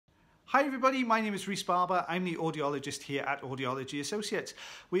Hi everybody, my name is Rhys Barber. I'm the audiologist here at Audiology Associates.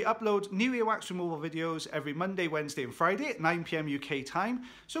 We upload new earwax removal videos every Monday, Wednesday and Friday at 9 PM UK time,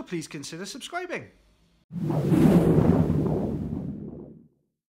 so please consider subscribing.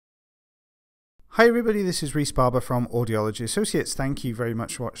 Hi everybody, this is Rhys Barber from Audiology Associates. Thank you very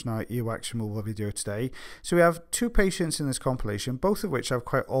much for watching our earwax removal video today. So we have two patients in this compilation, both of which have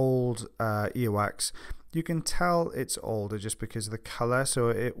quite old earwax. You can tell it's older just because of the colour,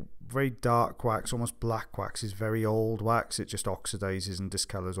 so very dark wax, almost black wax is very old wax. It just oxidizes and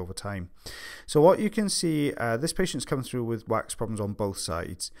discolours over time. So what you can see, this patient's come through with wax problems on both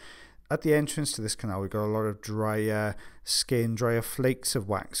sides. At the entrance to this canal, we've got a lot of drier skin, drier flakes of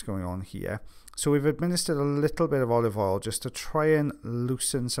wax going on here. So we've administered a little bit of olive oil just to try and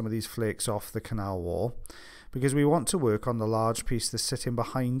loosen some of these flakes off the canal wall, because we want to work on the large piece that's sitting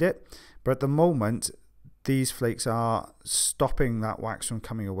behind it. But at the moment, these flakes are stopping that wax from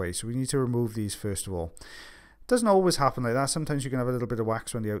coming away. So we need to remove these first of all. It doesn't always happen like that. Sometimes you can have a little bit of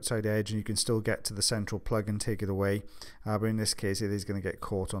wax on the outside edge and you can still get to the central plug and take it away. But in this case, it is going to get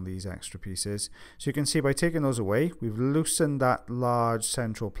caught on these extra pieces. So you can see by taking those away, we've loosened that large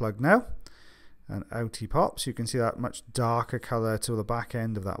central plug now. And out he pops. You can see that much darker colour to the back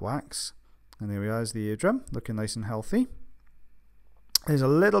end of that wax. And there we are, is the eardrum, looking nice and healthy. There's a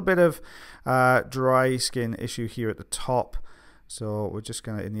little bit of dry skin issue here at the top. So we're just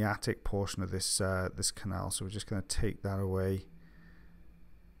going to, in the attic portion of this this canal, so we're just going to take that away.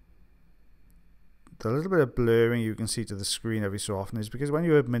 The little bit of blurring you can see to the screen every so often is because when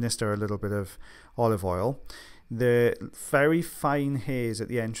you administer a little bit of olive oil, the very fine hairs at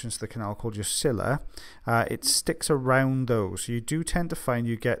the entrance to the canal called your cilla, it sticks around those. So you do tend to find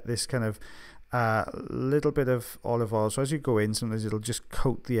you get this kind of little bit of olive oil. So as you go in, sometimes it'll just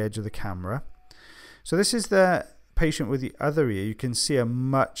coat the edge of the camera. So this is the patient with the other ear. You can see a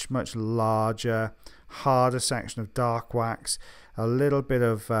much larger, harder section of dark wax, a little bit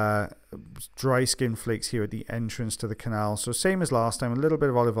of dry skin flakes here at the entrance to the canal. So same as last time, a little bit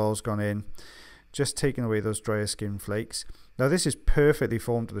of olive oil's gone in, just taking away those drier skin flakes. Now this is perfectly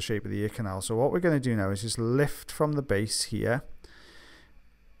formed to the shape of the ear canal. So what we're going to do now is just lift from the base here,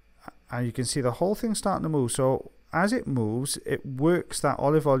 and you can see the whole thing starting to move. So as it moves, it works that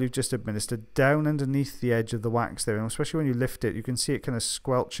olive oil you've just administered down underneath the edge of the wax there, and especially when you lift it, you can see it kind of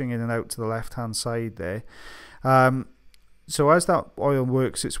squelching in and out to the left hand side there. So as that oil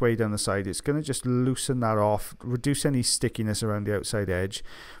works its way down the side, it's going to just loosen that off, reduce any stickiness around the outside edge.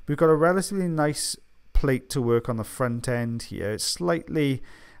 We've got a relatively nice plate to work on the front end here. It's slightly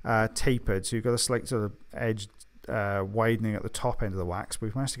tapered, so you've got a slight sort of edge widening at the top end of the wax, but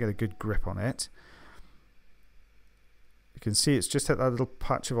we've managed to get a good grip on it. You can see it's just hit that little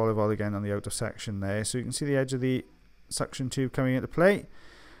patch of olive oil again on the outer section there, so you can see the edge of the suction tube coming into play.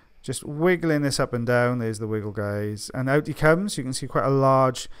 Just wiggling this up and down. There's the wiggle, guys, and out he comes. You can see quite a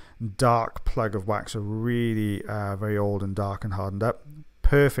large dark plug of wax, so really very old and dark and hardened up.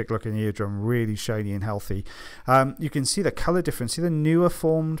 Perfect looking eardrum, really shiny and healthy. You can see the colour difference. See the newer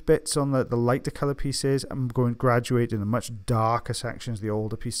formed bits on the lighter colour pieces. I'm going to graduate in the much darker sections, the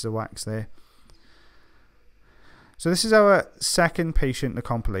older pieces of wax there. So this is our second patient in the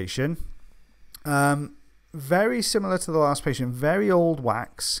compilation. Very similar to the last patient, very old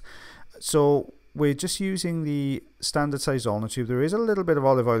wax. So we're just using the standard size ulnar tube. There is a little bit of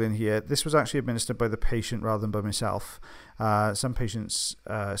olive oil in here. This was actually administered by the patient rather than by myself. Some patients,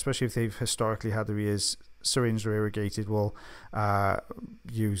 especially if they've historically had their ears syringed or irrigated, will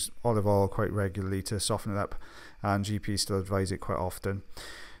use olive oil quite regularly to soften it up, and GPs still advise it quite often.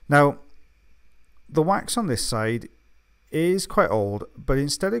 Now, the wax on this side is quite old, but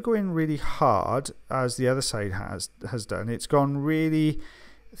instead of going really hard as the other side has done, it's gone really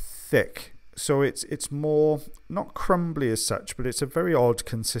thick. So it's more not crumbly as such, but it's a very odd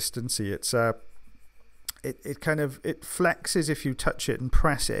consistency. It's it flexes if you touch it and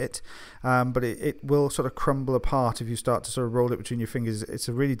press it, but it will sort of crumble apart if you start to sort of roll it between your fingers. It's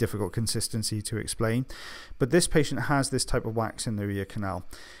a really difficult consistency to explain, but this patient has this type of wax in their ear canal.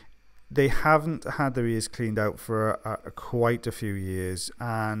 They haven't had their ears cleaned out for quite a few years,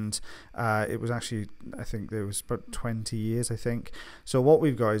 and it was actually, I think there was about 20 years, I think. So what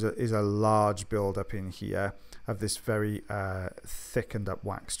we've got is a large build-up in here of this very thickened up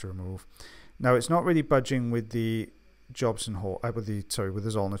wax to remove. Now it's not really budging with the Jobson horn, with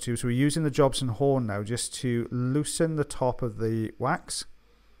the ulnar tube. So we're using the Jobson horn now just to loosen the top of the wax.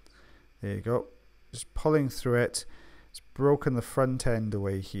 There you go, just pulling through it. It's broken the front end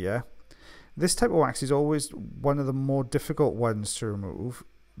away here. This type of wax is always one of the more difficult ones to remove.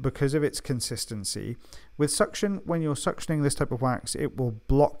 because of its consistency. With suction, when you're suctioning this type of wax, it will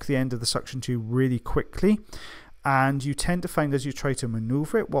block the end of the suction tube really quickly, and you tend to find as you try to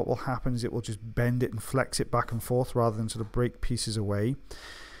maneuver it, what will happen is it will just bend it and flex it back and forth rather than sort of break pieces away.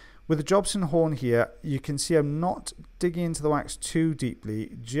 With the Jobson horn here, you can see I'm not digging into the wax too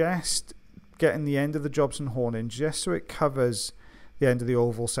deeply, just getting the end of the Jobson horn in just so it covers the end of the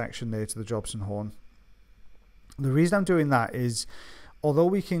oval section there to the Jobson horn. The reason I'm doing that is, although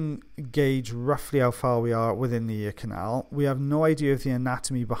we can gauge roughly how far we are within the ear canal, we have no idea of the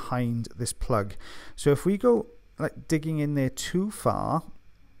anatomy behind this plug. So if we go like digging in there too far,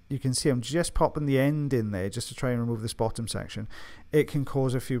 you can see I'm just popping the end in there just to try and remove this bottom section. It can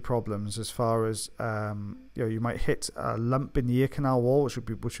cause a few problems as far as you might hit a lump in the ear canal wall, which would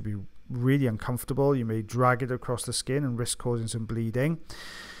be really uncomfortable. You may drag it across the skin and risk causing some bleeding.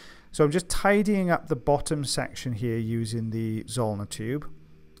 So I'm just tidying up the bottom section here using the Zollner tube.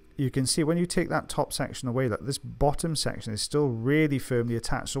 You can see when you take that top section away, look, this bottom section is still really firmly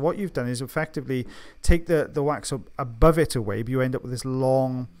attached. So what you've done is effectively take the wax above it away, but you end up with this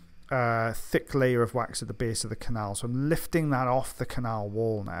long, thick layer of wax at the base of the canal. So I'm lifting that off the canal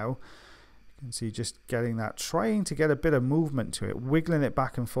wall now. You can see just getting that, trying to get a bit of movement to it, wiggling it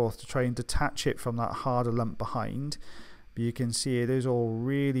back and forth to try and detach it from that harder lump behind. But you can see it is all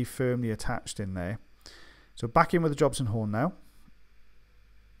really firmly attached in there. So back in with the Jobson horn now.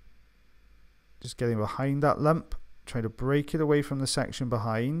 Just getting behind that lump, trying to break it away from the section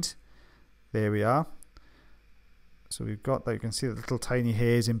behind. There we are. So we've got that. You can see the little tiny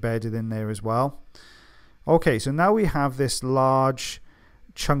hairs embedded in there as well. Okay, so now we have this large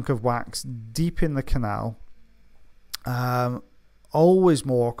chunk of wax deep in the canal. Always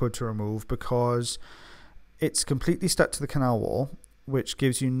more awkward to remove because it's completely stuck to the canal wall, which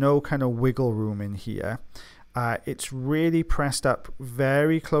gives you no kind of wiggle room in here. It's really pressed up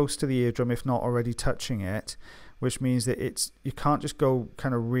very close to the eardrum, if not already touching it, which means that you can't just go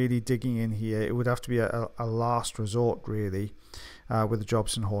kind of really digging in here. It would have to be a last resort, really, with the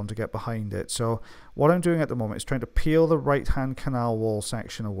Jobson horn to get behind it. So what I'm doing at the moment is trying to peel the right-hand canal wall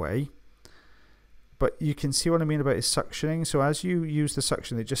section away. But you can see what I mean about is suctioning. So as you use the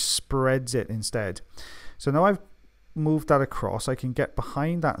suction, it just spreads it instead. So now I've moved that across, I can get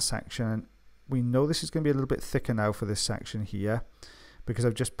behind that section, and we know this is going to be a little bit thicker now for this section here because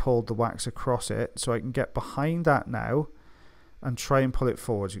I've just pulled the wax across it. So I can get behind that now and try and pull it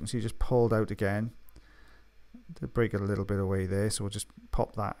forward. You can see just pulled out again. To break it a little bit away there, so we'll just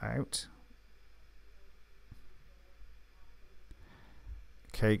pop that out.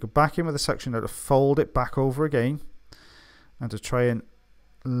 Okay, go back in with the suction now to fold it back over again and to try and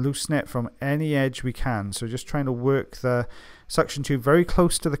loosen it from any edge we can. So just trying to work the suction tube very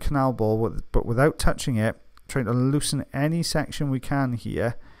close to the canal ball, but without touching it, trying to loosen any section we can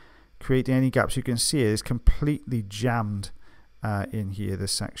here, creating any gaps. You can see it is completely jammed in here,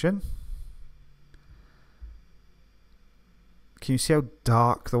 this section. Can you see how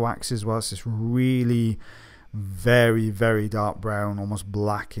dark the wax is? Well, it's this really very, very dark brown, almost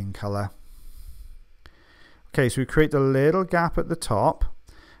black in colour. Okay, so we create a little gap at the top.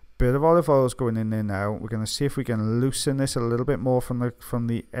 Bit of olive oil is going in there now. We're going to see if we can loosen this a little bit more from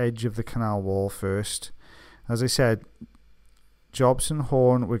the edge of the canal wall first. As I said, Jobson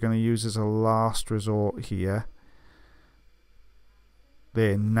horn we're going to use as a last resort here.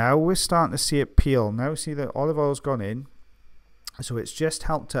 There, now we're starting to see it peel. Now see the olive oil's gone in. So it's just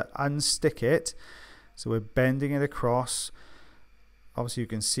helped to unstick it. So we're bending it across. Obviously you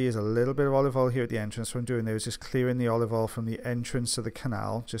can see there's a little bit of olive oil here at the entrance. What I'm doing there is just clearing the olive oil from the entrance to the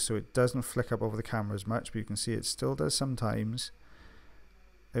canal, just so it doesn't flick up over the camera as much, but you can see it still does sometimes.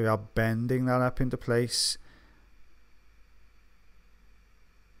 There we are, bending that up into place.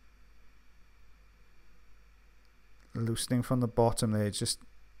 Loosening from the bottom there, it's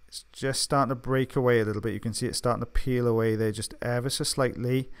just starting to break away a little bit. You can see it starting to peel away there just ever so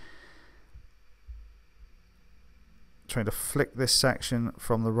slightly. Trying to flick this section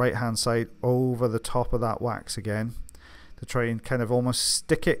from the right hand side over the top of that wax again to try and kind of almost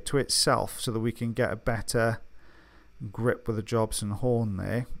stick it to itself so that we can get a better grip with the Jobson horn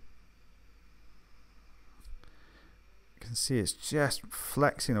there. You can see it's just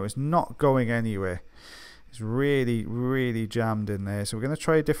flexing, it's not going anywhere. It's really, really jammed in there. So we're going to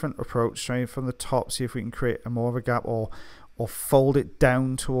try a different approach, trying from the top, see if we can create a more of a gap, or fold it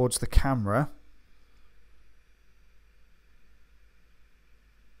down towards the camera.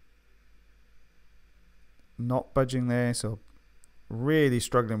 Not budging there, so really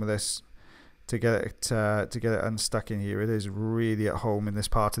struggling with this. to get it unstuck in here. It is really at home in this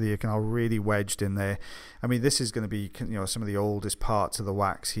part of the ear canal, really wedged in there. I mean, this is going to be, you know, some of the oldest parts of the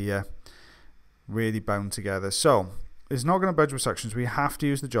wax here, really bound together. So it's not going to budge with suctions. We have to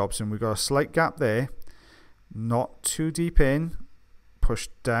use the Jobson. We've got a slight gap there, not too deep in. Push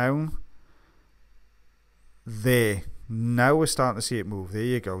down. There. Now we're starting to see it move. There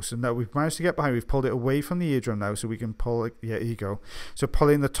you go. So now we've managed to get behind. We've pulled it away from the eardrum now, so we can pull it. Yeah, here you go. So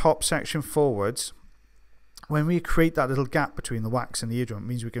pulling the top section forwards. When we create that little gap between the wax and the eardrum, it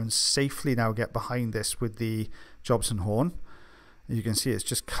means we can safely now get behind this with the Jobson horn. You can see it's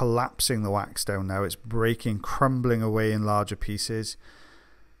just collapsing the wax down now. It's breaking, crumbling away in larger pieces.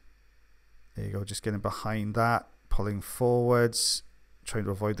 There you go. Just getting behind that, pulling forwards, trying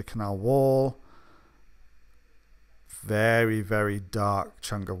to avoid the canal wall. Very, very dark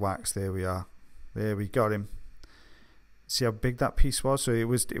chunk of wax. There we are. There, we got him. See how big that piece was? So it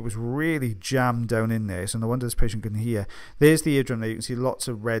was really jammed down in there. So no wonder this patient couldn't hear. There's the eardrum there. You can see lots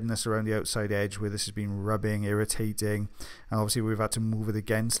of redness around the outside edge where this has been rubbing, irritating. And obviously we've had to move it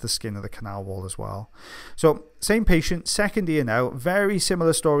against the skin of the canal wall as well. So same patient, second ear now. Very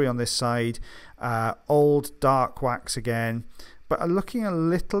similar story on this side. Old dark wax again, but are looking a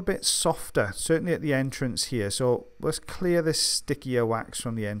little bit softer, certainly at the entrance here. So let's clear this stickier wax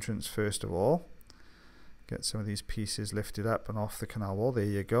from the entrance first of all. Get some of these pieces lifted up and off the canal wall. There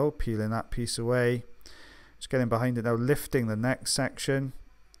you go, peeling that piece away. Just getting behind it now, lifting the next section.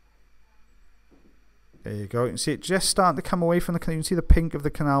 There you go. You can see it just starting to come away from the canal. You can see the pink of the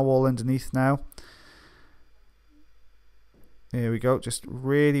canal wall underneath now. There we go, just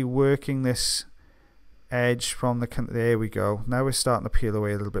really working this edge from the canal. There we go. Now we're starting to peel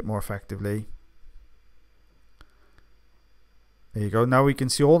away a little bit more effectively. There you go. Now we can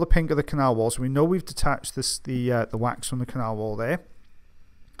see all the pink of the canal wall, so we know we've detached the wax from the canal wall there.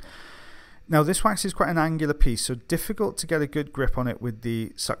 Now this wax is quite an angular piece, so difficult to get a good grip on it with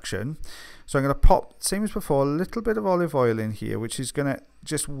the suction. So I'm going to pop, same as before, a little bit of olive oil in here, which is going to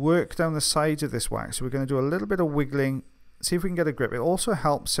just work down the sides of this wax. So we're going to do a little bit of wiggling, see if we can get a grip. It also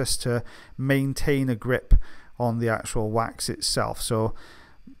helps us to maintain a grip on the actual wax itself. So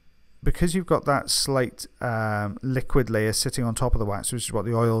because you've got that slight liquid layer sitting on top of the wax, which is what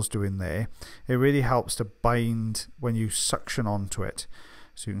the oil's doing there, it really helps to bind when you suction onto it.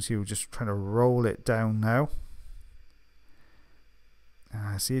 So you can see we're just trying to roll it down now.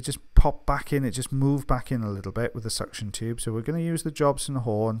 See it just pop back in, it just moved back in a little bit with the suction tube. So we're going to use the Jobson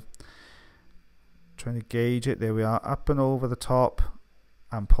horn, trying to gauge it. There we are, up and over the top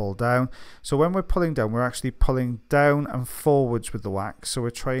and pull down. So when we're pulling down, we're actually pulling down and forwards with the wax. So we're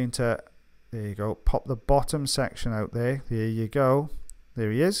trying to, there you go, pop the bottom section out there. There you go.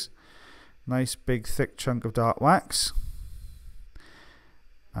 There he is. Nice big thick chunk of dark wax.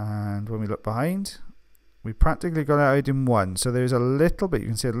 And when we look behind, we practically got it out in one. So there's a little bit, you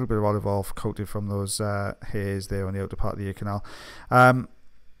can see a little bit of olive oil coated from those hairs there on the outer part of the ear canal.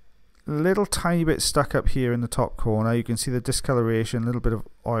 Little tiny bit stuck up here in the top corner. You can see the discoloration, a little bit of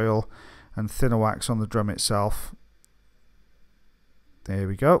oil and thinner wax on the drum itself. There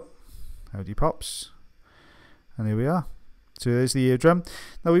we go. Howdy pops. And here we are. So there's the eardrum.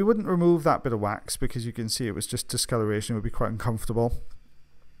 Now we wouldn't remove that bit of wax because you can see it was just discoloration. It would be quite uncomfortable.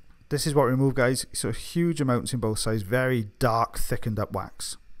 This is what we remove, guys. So huge amounts in both sides. Very dark, thickened up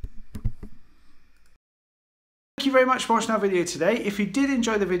wax. Thank you very much for watching our video today. If you did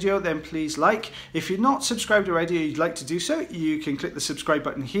enjoy the video, then please like. If you're not subscribed already or you'd like to do so, you can click the subscribe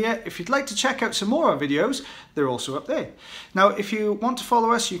button here. If you'd like to check out some more of our videos, they're also up there. Now, if you want to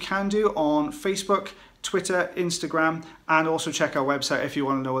follow us, you can do on Facebook, Twitter, Instagram, and also check our website if you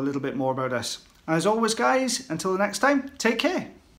want to know a little bit more about us. As always, guys, until the next time, take care.